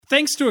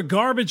Thanks to a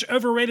garbage,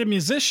 overrated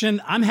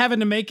musician, I'm having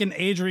to make an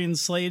Adrian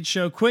Slade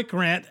Show quick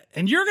rant,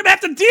 and you're going to have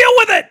to deal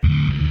with it!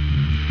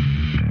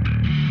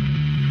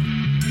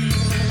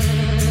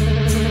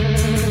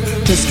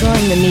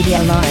 Destroying the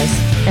media lies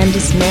and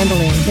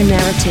dismantling the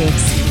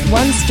narratives,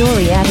 one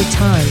story at a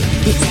time.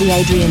 It's the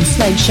Adrian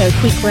Slade Show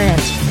quick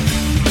rant.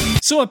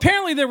 So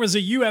apparently there was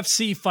a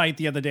UFC fight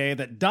the other day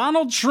that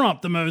Donald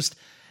Trump, the most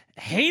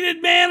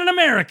hated man in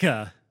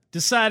America,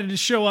 decided to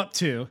show up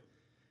to.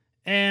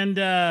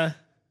 And,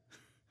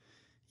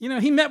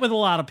 he met with a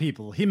lot of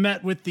people. He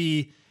met with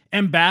the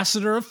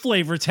ambassador of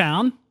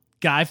Flavortown,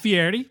 Guy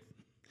Fieri.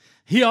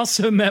 He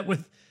also met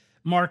with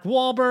Mark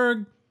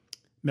Wahlberg,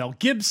 Mel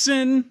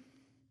Gibson,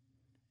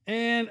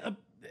 and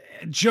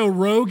Joe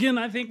Rogan,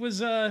 I think,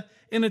 was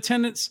in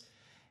attendance.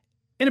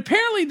 And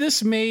apparently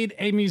this made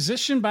a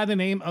musician by the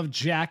name of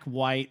Jack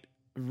White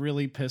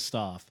really pissed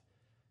off.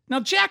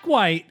 Now, Jack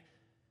White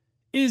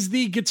is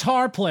the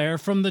guitar player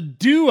from the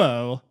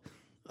duo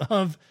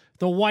of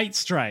the White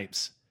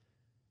Stripes.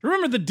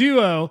 Remember the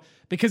duo,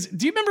 because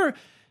do you remember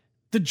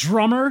the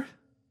drummer?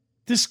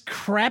 This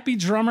crappy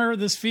drummer,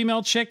 this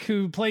female chick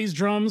who plays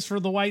drums for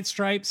the White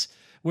Stripes,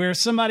 where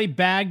somebody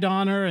bagged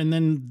on her and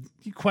then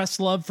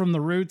Questlove from the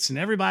Roots and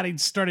everybody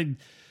started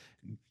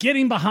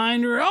getting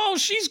behind her. Oh,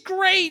 she's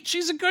great.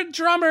 She's a good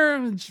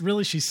drummer.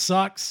 Really, she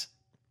sucks.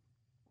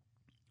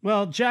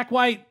 Well, Jack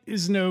White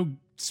is no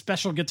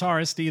special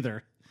guitarist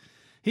either.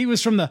 He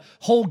was from the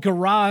whole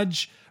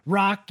garage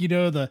rock,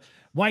 the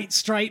White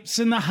Stripes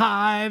and the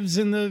Hives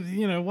and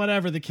the,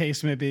 whatever the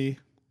case may be.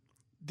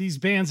 These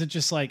bands that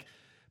just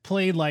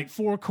played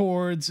four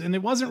chords, and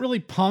it wasn't really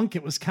punk.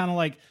 It was kind of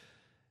like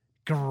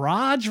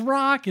garage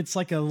rock. It's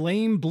like a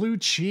lame Blue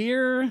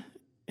Cheer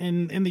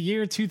in the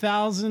year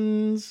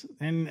 2000s.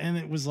 And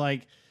it was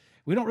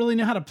we don't really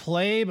know how to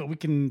play, but we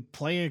can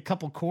play a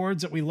couple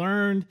chords that we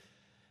learned,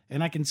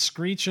 and I can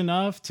screech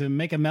enough to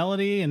make a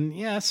melody. And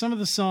yeah, some of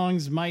the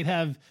songs might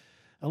have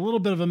a little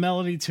bit of a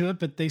melody to it,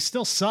 but they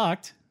still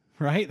sucked.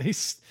 Right?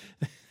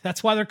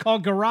 That's why they're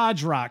called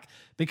garage rock,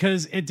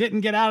 because it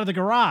didn't get out of the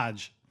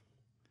garage.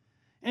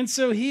 And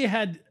so he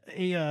had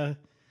a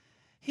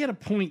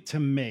point to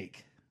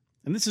make.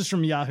 And this is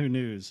from Yahoo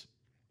News.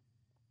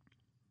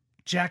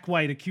 Jack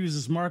White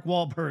accuses Mark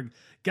Wahlberg,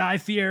 Guy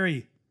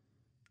Fieri,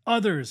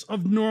 others of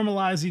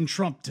normalizing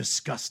Trump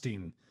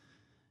disgusting.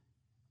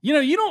 You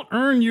don't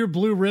earn your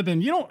blue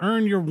ribbon. You don't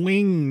earn your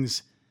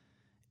wings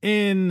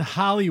in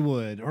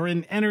Hollywood or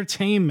in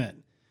entertainment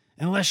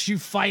unless you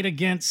fight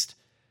against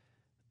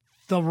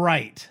the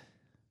right?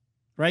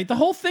 The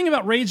whole thing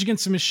about Rage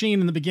Against the Machine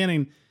in the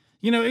beginning,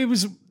 it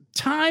was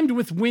timed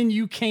with when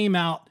you came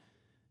out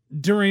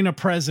during a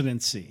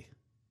presidency.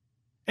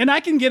 And I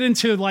can get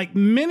into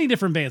many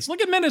different bands.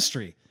 Look at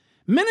Ministry.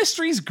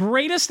 Ministry's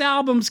greatest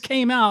albums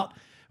came out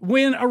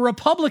when a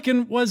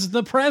Republican was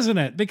the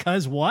president,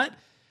 because what?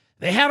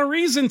 They had a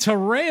reason to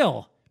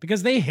rail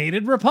because they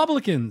hated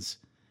Republicans.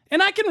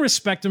 And I can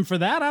respect him for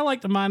that. I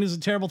like the Mine Is a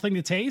Terrible Thing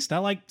to Taste. I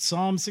like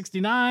Psalm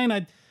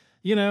 69.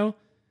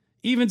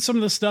 Even some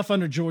of the stuff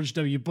under George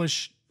W.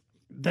 Bush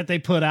that they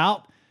put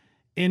out,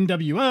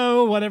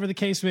 NWO, whatever the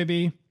case may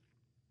be.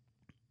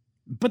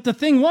 But the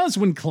thing was,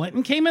 when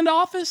Clinton came into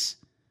office,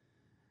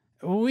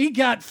 we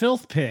got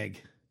Filth Pig,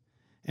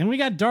 and we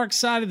got Dark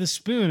Side of the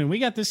Spoon, and we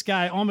got this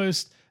guy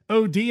almost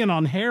ODing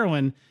on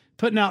heroin,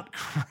 putting out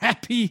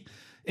crappy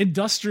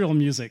industrial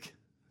music.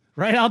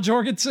 Right, Al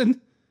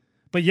Jorgensen?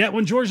 But yet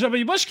when George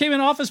W. Bush came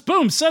in office,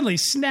 boom, suddenly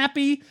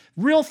snappy,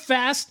 real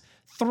fast,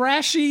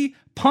 thrashy,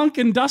 punk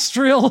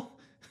industrial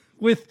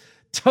with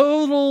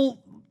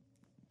total,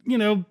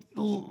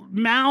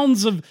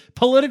 mounds of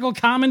political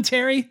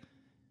commentary.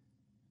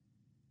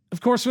 Of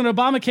course, when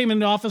Obama came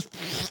into office,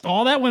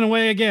 all that went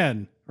away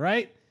again,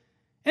 right?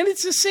 And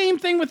it's the same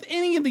thing with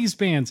any of these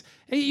bands.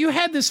 You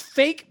had this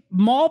fake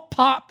mall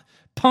pop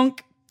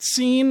punk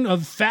scene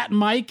of Fat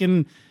Mike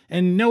and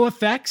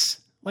NoFX.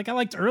 I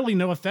liked early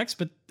NoFX,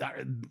 but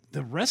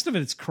the rest of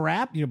it's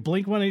crap.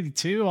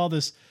 Blink-182, all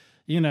this,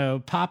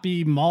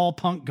 poppy mall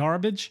punk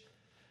garbage.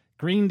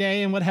 Green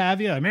Day and what have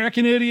you.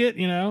 American Idiot,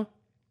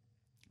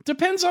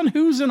 Depends on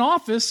who's in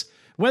office,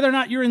 whether or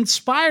not you're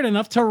inspired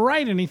enough to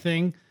write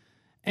anything.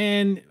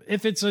 And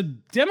if it's a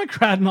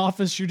Democrat in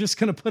office, you're just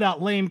going to put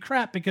out lame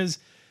crap because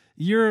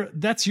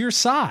that's your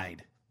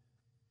side.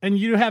 And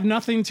you have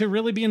nothing to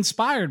really be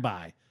inspired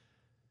by.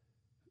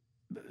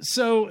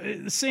 So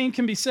the same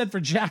can be said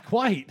for Jack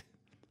White.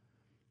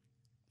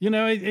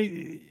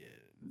 The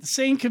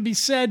same can be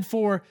said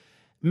for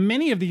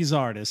many of these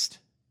artists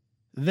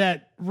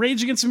that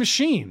rage against the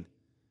machine.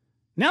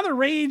 Now they're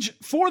rage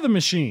for the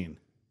machine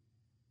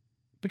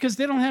because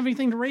they don't have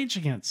anything to rage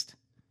against.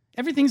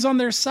 Everything's on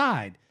their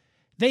side.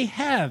 They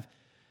have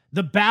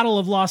the Battle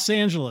of Los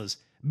Angeles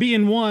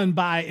being won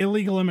by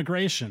illegal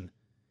immigration.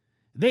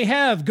 They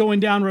have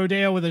going down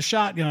Rodeo with a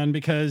shotgun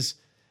because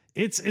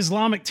it's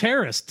Islamic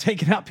terrorists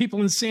taking out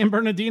people in San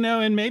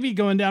Bernardino and maybe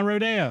going down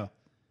Rodeo.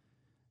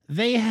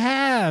 They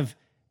have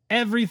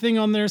everything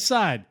on their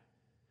side.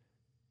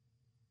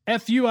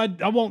 F you, I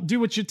won't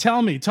do what you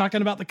tell me,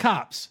 talking about the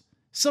cops.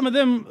 Some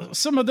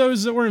of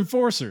those that were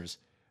enforcers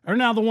are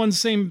now the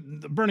ones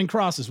saying burning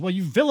crosses. Well,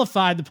 you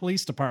vilified the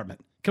police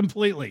department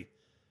completely.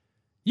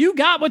 You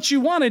got what you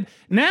wanted.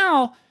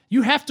 Now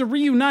you have to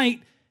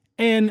reunite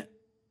and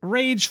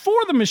rage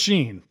for the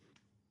machine.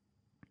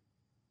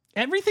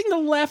 Everything the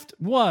left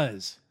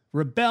was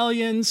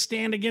rebellion,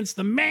 stand against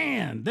the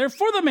man. They're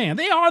for the man.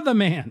 They are the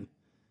man.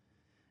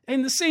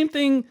 And the same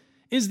thing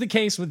is the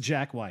case with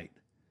Jack White.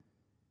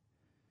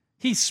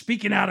 He's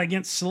speaking out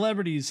against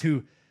celebrities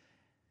who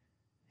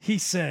he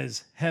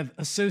says have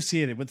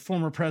associated with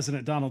former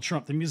President Donald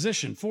Trump. The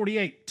musician,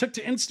 48, took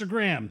to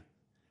Instagram.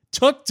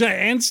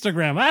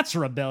 That's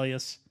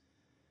rebellious.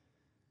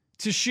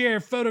 To share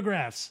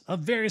photographs of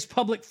various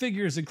public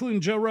figures,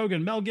 including Joe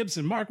Rogan, Mel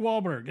Gibson, Mark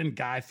Wahlberg, and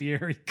Guy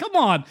Fieri. Come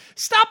on,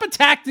 stop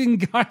attacking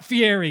Guy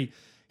Fieri.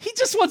 He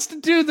just wants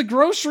to do the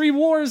grocery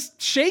wars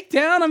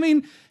shakedown. I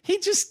mean,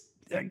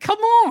 come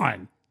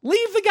on.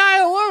 Leave the guy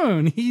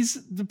alone.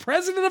 He's the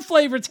president of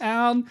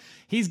Flavortown.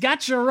 He's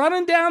got you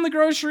running down the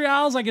grocery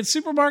aisles like it's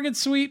supermarket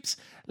sweeps.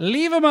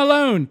 Leave him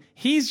alone.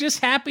 He's just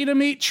happy to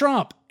meet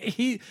Trump.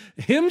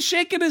 Him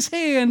shaking his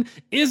hand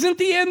isn't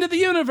the end of the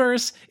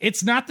universe.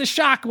 It's not the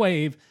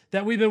shockwave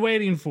that we've been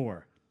waiting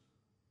for.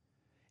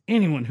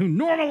 Anyone who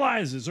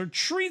normalizes or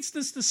treats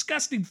this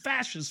disgusting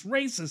fascist,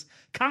 racist,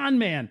 con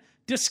man,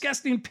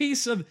 disgusting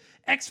piece of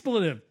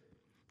expletive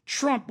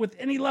Trump with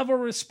any level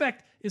of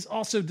respect is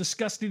also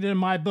disgusting in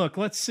my book.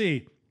 Let's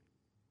see.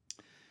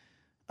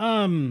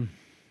 Biden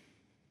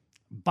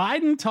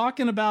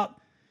talking about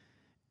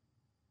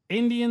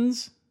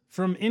Indians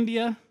from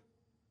India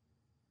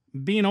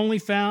being only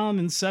found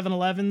in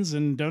 7-Elevens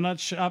and donut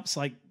shops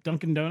like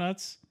Dunkin'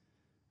 Donuts.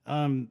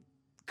 Calling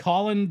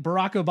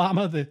Barack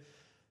Obama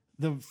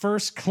the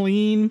first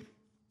clean,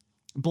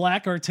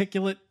 black,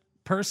 articulate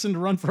person to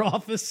run for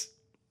office.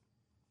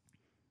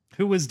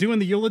 Who was doing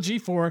the eulogy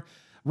for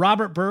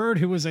Robert Byrd,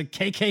 who was a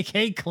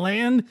KKK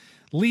Klan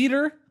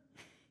leader.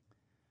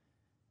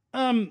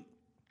 That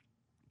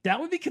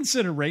would be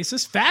considered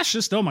racist.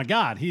 Fascist, oh my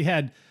God. He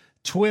had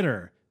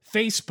Twitter,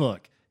 Facebook,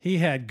 he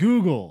had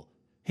Google,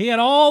 he had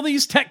all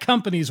these tech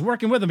companies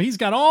working with him. He's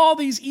got all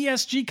these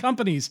ESG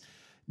companies,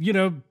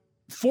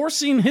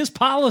 forcing his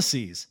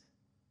policies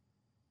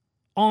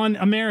on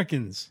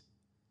Americans.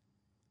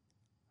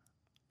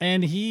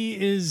 And he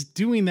is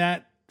doing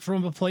that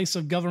from a place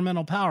of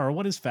governmental power.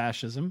 What is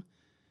fascism?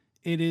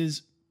 It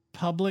is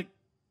public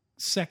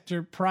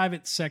sector,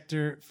 private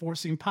sector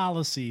forcing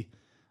policy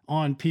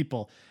on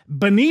people.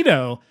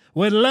 Benito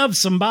would love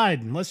some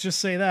Biden. Let's just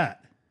say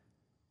that.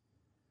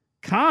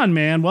 Con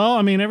man, well,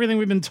 I mean, everything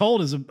we've been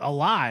told is a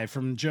lie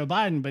from Joe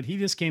Biden, but he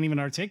just can't even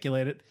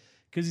articulate it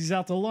because he's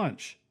out to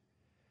lunch.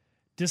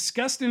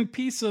 Disgusting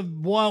piece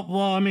of,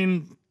 I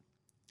mean,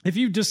 if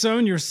you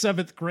disown your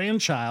 7th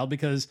grandchild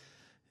because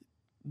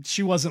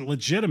she wasn't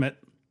legitimate,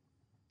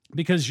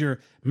 because your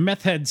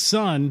meth head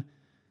son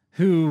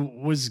who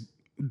was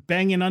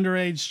banging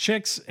underage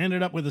chicks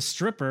ended up with a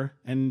stripper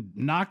and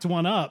knocked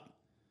one up,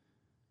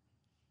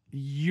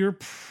 you're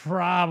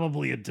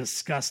probably a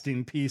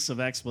disgusting piece of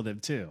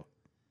expletive too.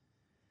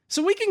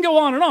 So we can go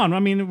on and on.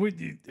 I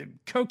mean,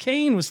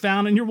 cocaine was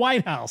found in your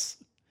White House.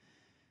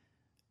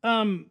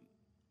 So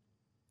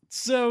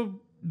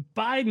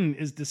Biden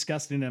is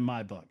disgusting in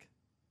my book.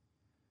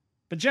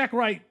 But Jack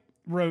White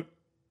wrote,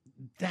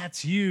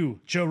 that's you,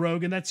 Joe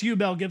Rogan. That's you,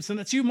 Mel Gibson.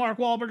 That's you, Mark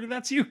Wahlberg.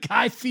 That's you,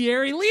 Guy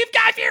Fieri. Leave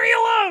Guy Fieri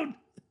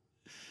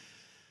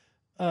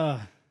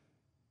alone.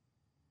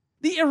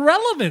 The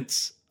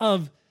irrelevance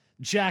of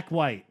Jack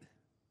White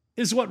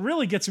is what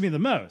really gets me the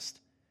most.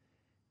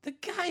 The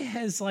guy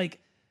has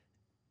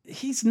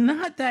he's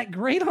not that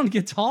great on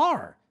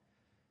guitar.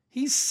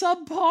 He's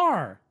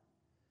subpar.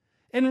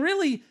 And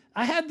really,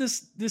 I had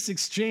this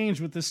exchange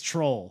with this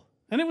troll.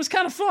 And it was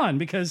kind of fun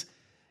because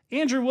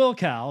Andrew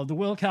Wilkow, the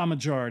Wilkow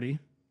Majority,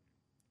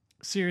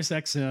 Sirius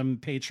XM,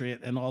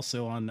 Patriot, and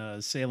also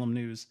on Salem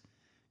News,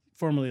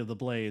 formerly of The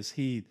Blaze,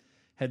 he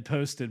had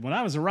posted, when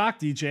I was a rock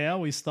DJ, I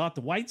always thought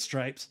the White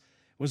Stripes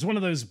was one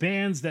of those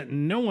bands that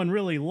no one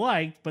really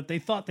liked, but they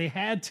thought they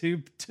had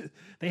to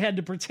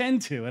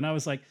pretend to. And I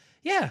was like,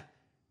 yeah,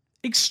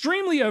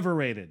 extremely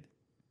overrated.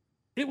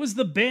 It was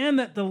the band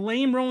that the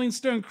lame Rolling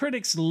Stone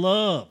critics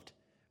loved,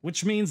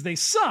 which means they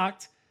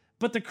sucked,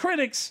 but the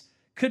critics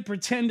could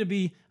pretend to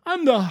be,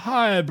 I'm the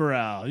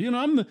highbrow,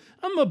 I'm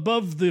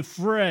above the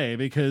fray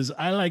because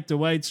I like the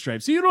White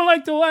Stripes. You don't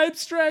like the White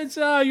Stripes?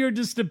 Oh, you're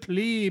just a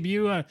plebe.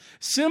 You are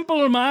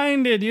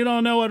simple-minded. You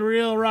don't know what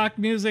real rock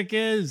music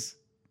is.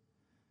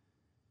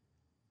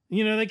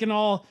 They can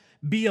all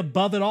be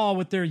above it all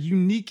with their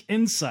unique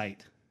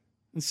insight.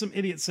 And some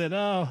idiot said,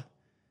 oh,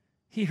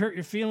 he hurt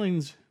your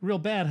feelings real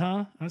bad,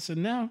 huh? I said,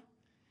 no.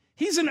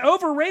 He's an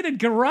overrated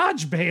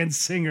garage band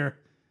singer,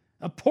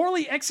 a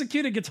poorly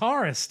executed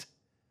guitarist.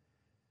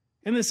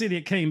 And this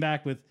idiot came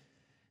back with,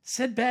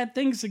 said bad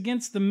things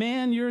against the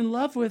man you're in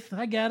love with.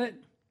 I got it.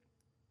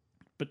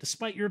 But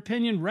despite your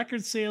opinion,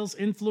 record sales,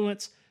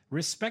 influence,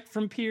 respect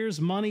from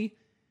peers, money,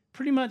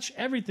 pretty much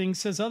everything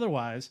says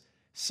otherwise.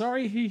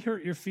 Sorry he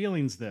hurt your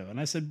feelings, though. And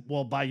I said,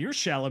 well, by your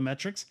shallow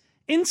metrics,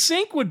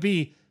 NSYNC would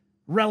be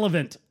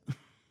relevant.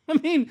 I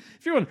mean,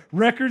 if you're on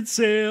record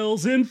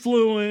sales,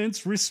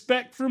 influence,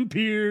 respect from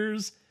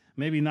peers,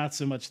 maybe not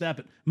so much that,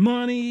 but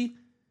money,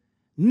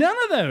 none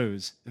of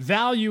those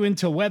value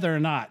into whether or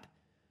not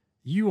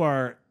you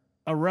are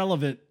a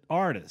relevant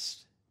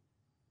artist.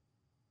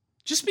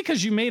 Just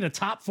because you made a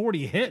top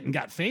 40 hit and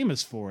got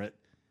famous for it,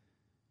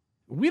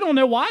 we don't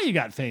know why you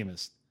got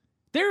famous.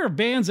 There are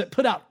bands that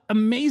put out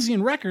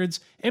amazing records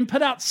and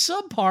put out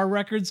subpar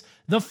records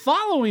the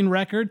following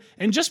record,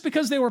 and just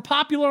because they were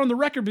popular on the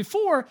record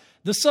before,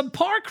 the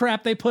subpar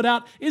crap they put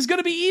out is going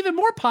to be even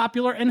more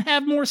popular and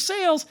have more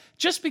sales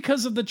just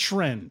because of the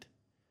trend.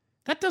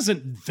 That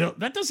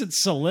doesn't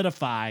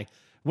solidify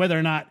whether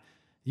or not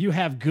you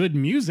have good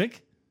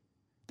music.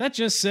 That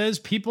just says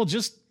people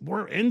just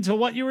were into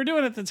what you were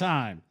doing at the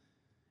time.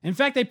 In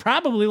fact, they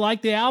probably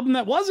liked the album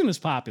that wasn't as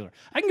popular.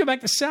 I can go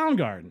back to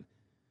Soundgarden.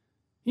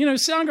 You know,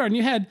 Soundgarden,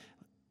 you had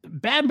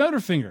Bad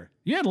Motorfinger.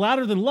 You had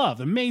Louder Than Love,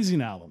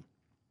 amazing album.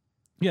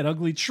 You had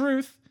Ugly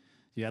Truth.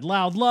 You had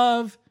Loud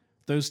Love.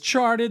 Those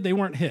charted. They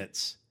weren't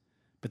hits.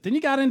 But then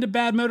you got into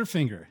Bad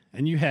Motorfinger,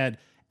 and you had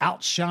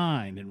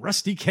Outshine and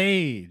Rusty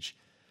Cage,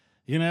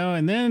 you know,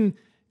 and then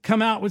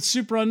come out with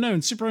Super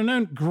Unknown. Super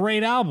Unknown,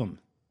 great album,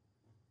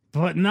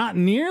 but not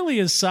nearly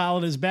as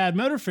solid as Bad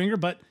Motorfinger.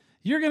 But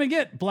you're going to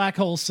get Black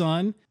Hole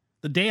Sun,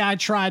 The Day I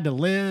Tried to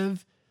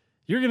Live.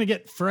 You're going to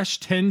get Fresh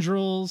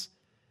Tendrils.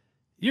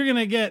 You're going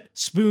to get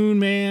Spoon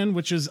Man,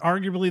 which is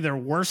arguably their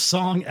worst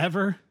song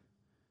ever.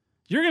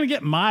 You're going to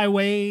get My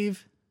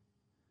Wave.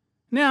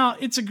 Now,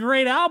 it's a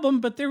great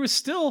album, but there was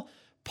still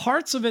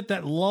parts of it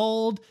that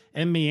lulled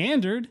and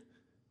meandered.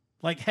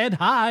 Like Head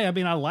High, I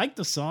mean, I like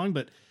the song,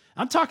 but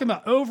I'm talking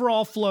about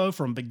overall flow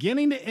from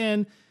beginning to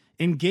end,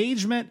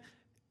 engagement,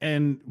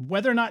 and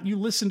whether or not you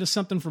listen to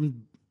something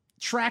from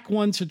track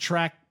 1 to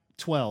track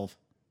 12.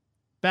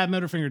 Bad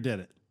Motorfinger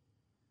did it.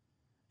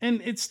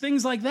 And it's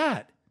things like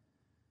that.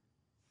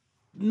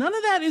 None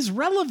of that is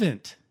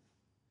relevant.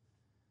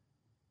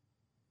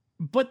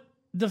 But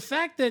the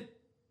fact that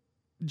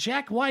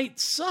Jack White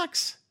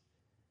sucks,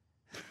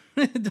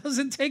 it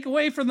doesn't take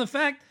away from the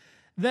fact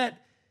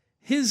that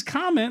his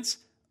comments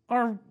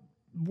are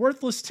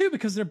worthless too,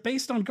 because they're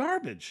based on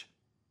garbage.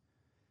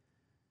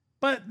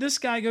 But this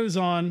guy goes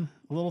on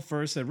a little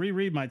first, said,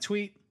 reread my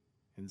tweet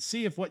and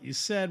see if what you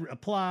said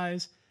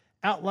applies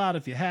out loud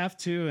if you have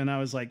to. And I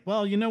was like,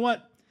 well, you know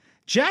what?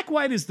 Jack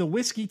White is the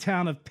Whiskey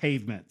Town of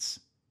pavements.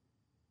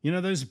 You know,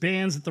 those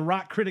bands that the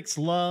rock critics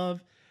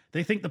love.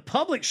 They think the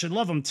public should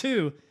love them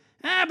too.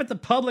 But the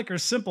public are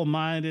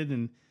simple-minded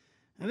and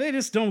they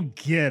just don't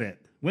get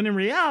it. When in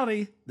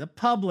reality, the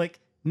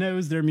public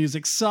knows their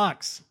music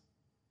sucks.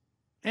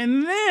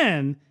 And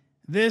then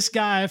this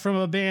guy from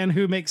a band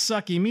who makes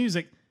sucky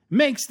music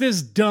makes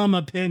this dumb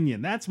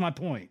opinion. That's my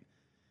point.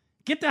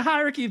 Get the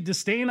hierarchy of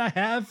disdain I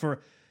have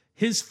for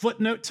his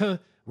footnote to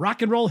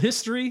rock and roll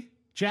history.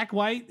 Jack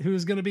White, who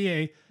is going to be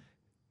a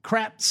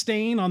crap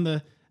stain on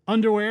the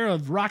underwear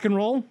of rock and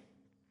roll.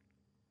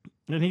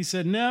 And he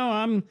said, no,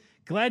 I'm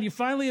glad you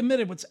finally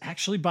admitted what's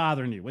actually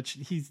bothering you, which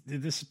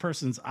this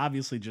person's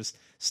obviously just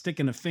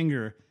sticking a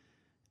finger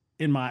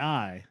in my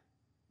eye.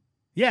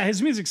 Yeah,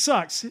 his music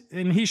sucks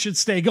and he should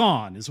stay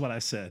gone, is what I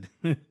said.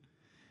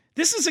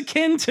 This is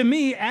akin to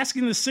me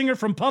asking the singer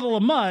from Puddle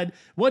of Mud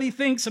what he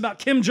thinks about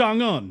Kim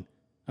Jong-un.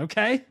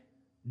 Okay?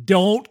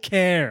 Don't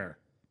care.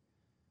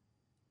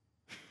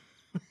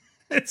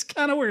 It's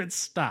kind of where it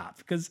stopped,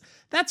 because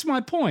that's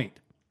my point.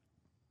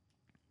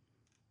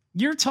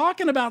 You're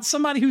talking about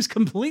somebody who's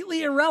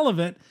completely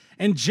irrelevant,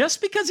 and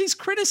just because he's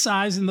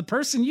criticizing the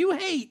person you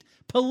hate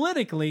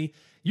politically,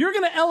 you're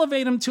going to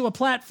elevate him to a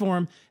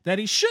platform that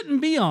he shouldn't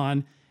be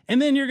on,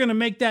 and then you're going to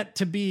make that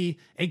to be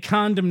a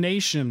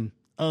condemnation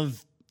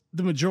of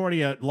the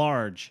majority at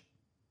large.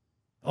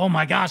 Oh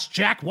my gosh,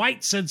 Jack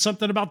White said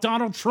something about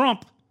Donald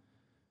Trump.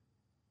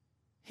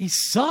 He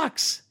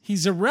sucks.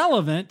 He's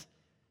irrelevant.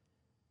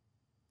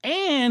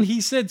 And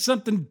he said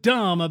something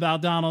dumb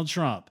about Donald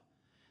Trump.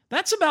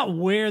 That's about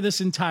where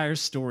this entire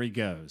story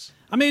goes.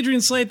 I'm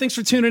Adrian Slade. Thanks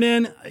for tuning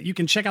in. You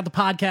can check out the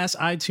podcast,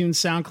 iTunes,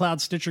 SoundCloud,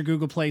 Stitcher,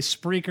 Google Play,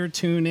 Spreaker,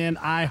 TuneIn,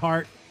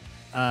 iHeart.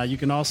 You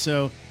can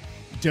also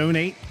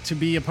donate to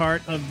be a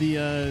part of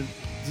the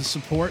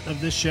support of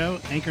this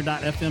show,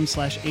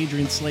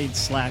 anchor.fm/Adrian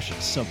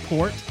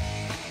Slade/support.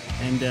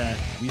 And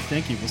we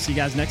thank you. We'll see you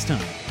guys next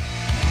time.